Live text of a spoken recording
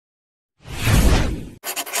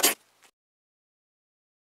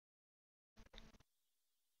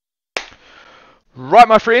Right,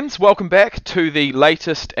 my friends, welcome back to the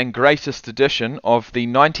latest and greatest edition of the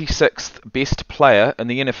 96th best player in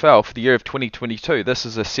the NFL for the year of 2022. This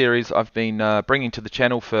is a series I've been bringing to the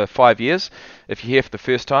channel for 5 years. If you're here for the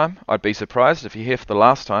first time, I'd be surprised. If you're here for the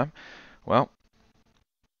last time, well,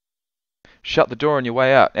 shut the door on your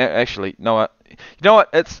way out. Actually, no, you know what?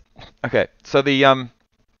 It's okay. So the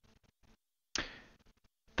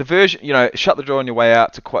version, shut the door on your way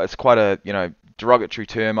out. It's quite a derogatory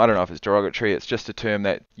term. I don't know if it's derogatory. It's just a term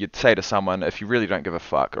that you'd say to someone if you really don't give a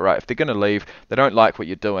fuck. All right, if they're going to leave, they don't like what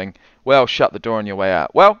you're doing. Well, shut the door on your way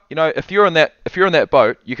out. Well, if you're in that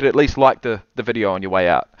boat, you could at least like the video on your way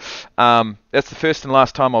out. That's the first and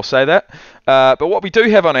last time I'll say that. But what we do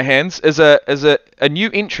have on our hands is a new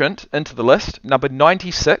entrant into the list, number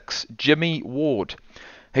 96, Jimmie Ward.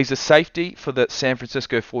 He's a safety for the San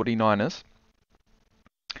Francisco 49ers.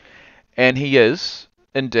 And he is,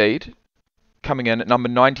 indeed, coming in at number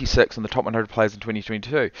 96 on the top 100 players in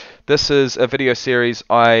 2022. This is a video series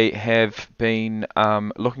I have been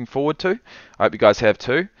looking forward to. I hope you guys have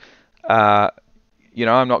too. I'm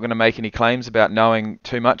not going to make any claims about knowing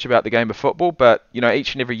too much about the game of football, but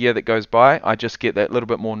each and every year that goes by, I just get that little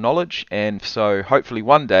bit more knowledge, and so hopefully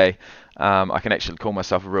one day I can actually call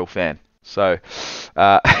myself a real fan. So,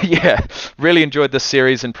 yeah, really enjoyed this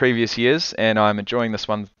series in previous years, and I'm enjoying this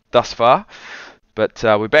one thus far. But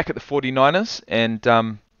we're back at the 49ers,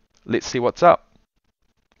 and let's see what's up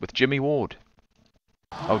with Jimmie Ward.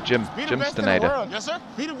 Oh, Jim Stonator. Yes, sir.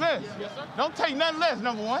 Be the best. Yes, sir. Don't take nothing less,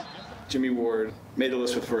 number one. Jimmie Ward made the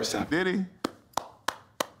list for the first time. Did he?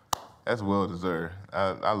 That's well deserved.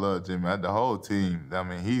 I love Jimmie. The whole team. I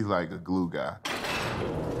mean, he's like a glue guy.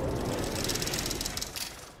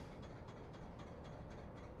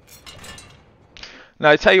 Now,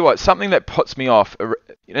 I tell you what, something that puts me off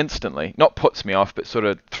instantly, not puts me off, but sort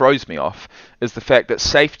of throws me off, is the fact that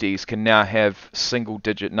safeties can now have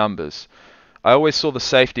single-digit numbers. I always saw the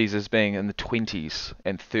safeties as being in the 20s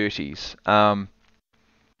and 30s.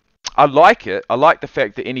 I like it. I like the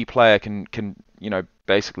fact that any player can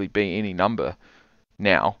basically be any number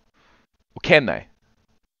now. Or can they?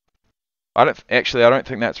 I don't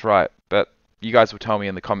think that's right, but you guys will tell me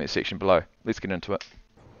in the comment section below. Let's get into it.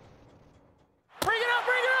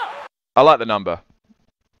 I like the number.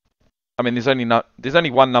 I mean, there's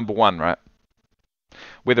only one number one, right?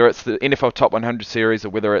 Whether it's the NFL Top 100 series or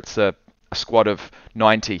whether it's a squad of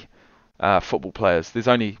 90 football players, there's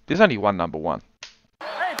only one number one.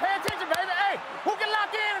 Hey, pay attention, baby. Hey, who can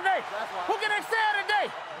lock in today? Who can excel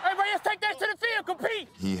today? Hey, bro, let's take that to the field, compete.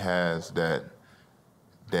 He has that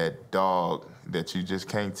dog that you just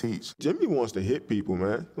can't teach. Jimmie wants to hit people,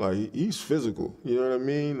 man. Like, he's physical. You know what I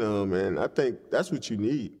mean? And I think that's what you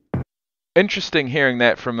need. Interesting hearing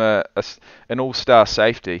that from an all-star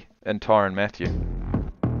safety in Tyrann Mathieu.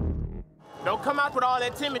 Don't come out with all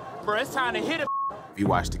that timid, bro. It's time to hit him. If you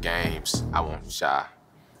watch the games, I won't shy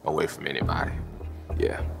away from anybody.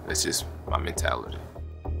 Yeah, that's just my mentality.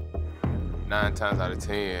 9 times out of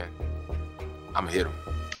 10, I'ma hit him.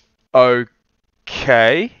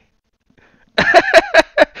 Okay.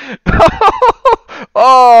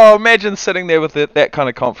 Oh, imagine sitting there with that kind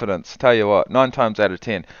of confidence. Tell you what, 9 times out of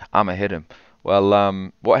 10, I'ma hit him.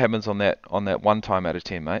 Well, what happens on that 1 time out of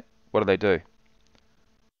 10, mate? What do they do?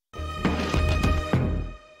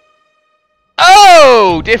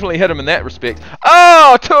 Oh, definitely hit him in that respect.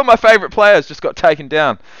 Oh, 2 of my favourite players just got taken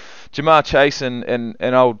down. Jamar Chase and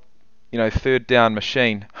an old, third down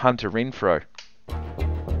machine, Hunter Renfrow.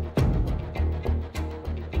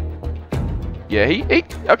 Yeah, he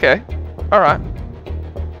okay. All right.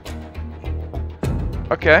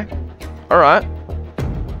 Okay. All right.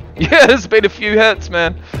 Yeah, there's been a few hits,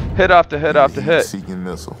 man. Hit after hit after hit. Seeking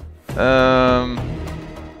missile.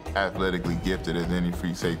 Athletically gifted as any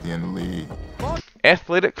free safety in the league.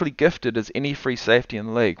 Athletically gifted as any free safety in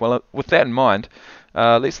the league. Well, with that in mind,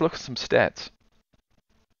 let's look at some stats.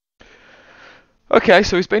 Okay,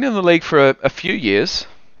 so he's been in the league for a few years.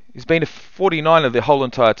 He's been a 49er the whole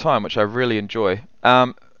entire time, which I really enjoy.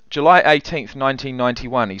 July 18th,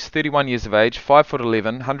 1991. He's 31 years of age, 5'11",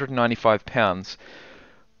 195 pounds.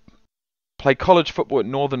 Played college football at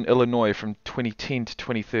Northern Illinois from 2010 to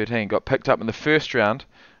 2013. Got picked up in the first round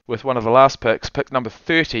with one of the last picks, pick number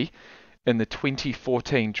 30 in the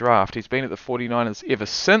 2014 draft. He's been at the 49ers ever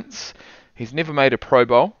since. He's never made a Pro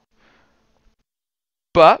Bowl,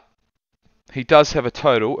 but he does have a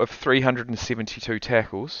total of 372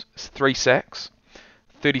 tackles, 3 sacks,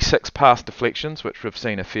 36 pass deflections, which we've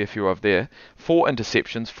seen a fair few of there, 4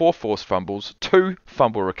 interceptions, 4 forced fumbles, 2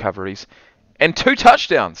 fumble recoveries, and 2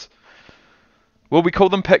 touchdowns. Will we call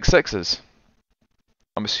them pick sixes?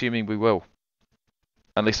 I'm assuming we will,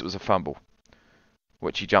 unless it was a fumble.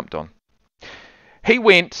 which he jumped on. He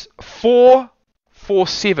went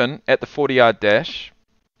 4.47 at the 40-yard dash,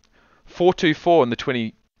 4.24 in the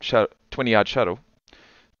 20-yard shuttle,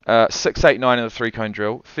 6.89 in the three-cone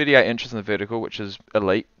drill, 38 inches in the vertical, which is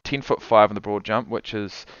elite, 10'5" in the broad jump, which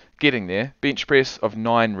is getting there, bench press of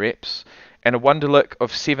 9 reps, and a Wonderlic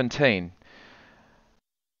of 17.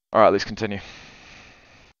 All right, let's continue.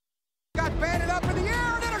 Got batted up in the air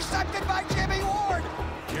and intercepted by Jimmie Ward.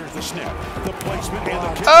 Here's the snap, the placement, and the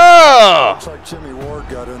kick. Oh! Looks like Jimmie Ward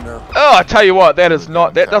got in there. Oh, I tell you what, that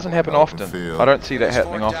doesn't happen often. I don't see that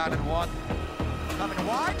happening often. Coming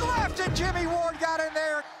wide left, and Jimmie Ward got in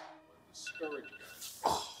there.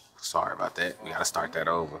 Oh, sorry about that. We gotta start that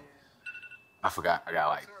over. I forgot. I got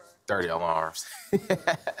like 30 alarms.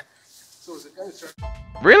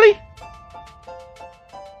 Really?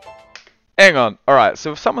 Hang on. Alright,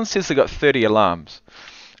 so if someone says they got 30 alarms,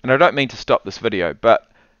 and I don't mean to stop this video, but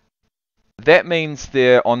that means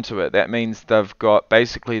they're onto it. That means they've got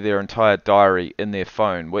basically their entire diary in their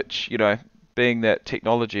phone, which, you know, being that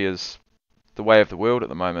technology is the way of the world at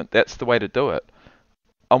the moment, that's the way to do it.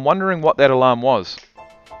 I'm wondering what that alarm was.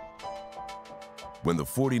 When the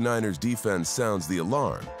 49ers defense sounds the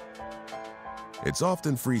alarm, it's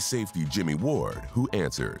often free safety Jimmie Ward who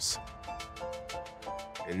answers.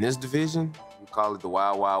 In this division, we call it the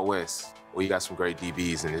Wild Wild West. We got some great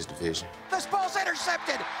DBs in this division. This ball's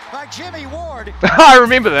intercepted by Jimmie Ward. I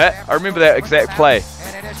remember that. I remember that exact play.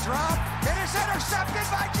 And it is dropped. It is intercepted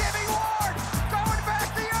by Jimmie Ward. Going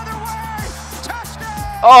back the other way.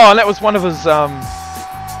 Touchdown. Oh, and that was one of his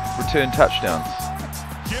return touchdowns.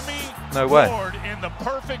 Jimmie No way. Ward in the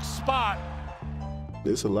perfect spot.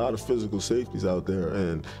 There's a lot of physical safeties out there,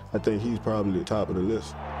 and I think he's probably the top of the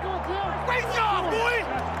list. Great job, boy!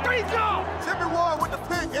 Great job! Jimmie Ward with the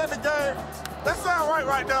pick in the game. That sound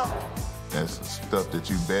right now. That's stuff that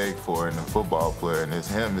you beg for in a football player, and it's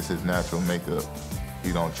him, it's his natural makeup.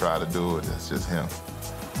 He don't try to do it, that's just him.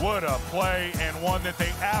 What a play, and one that they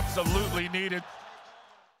absolutely needed.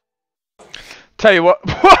 Tell you what,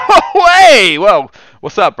 hey, well,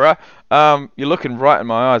 what's up, bruh? You're looking right in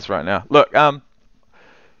my eyes right now. Look,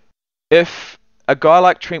 if a guy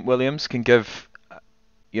like Trent Williams can give,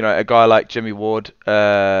 you know, a guy like Jimmie Ward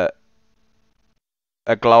a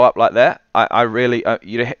glow up like that, I really,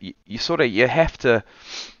 you have to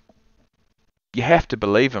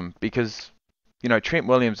believe him, because, you know, Trent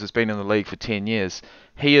Williams has been in the league for 10 years.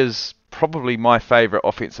 He is probably my favourite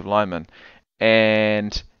offensive lineman,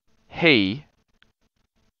 and he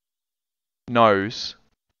knows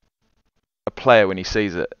a player when he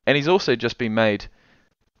sees it. And he's also just been made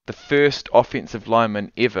the first offensive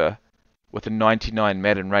lineman ever with a 99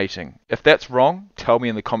 Madden rating. If that's wrong, tell me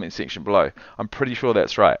in the comment section below. I'm pretty sure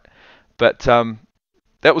that's right. But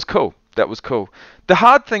that was cool. That was cool. The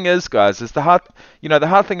hard thing is, guys, the hard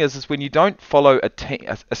thing is when you don't follow a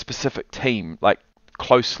specific team like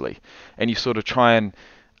closely, and you sort of try and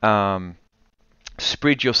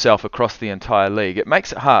spread yourself across the entire league. It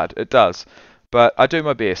makes it hard. It does. But I do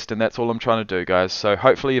my best, and that's all I'm trying to do, guys. So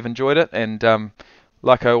hopefully you've enjoyed it, and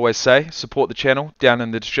like I always say, support the channel down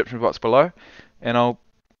in the description box below, and I'll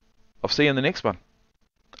see you in the next one.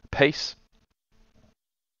 Peace.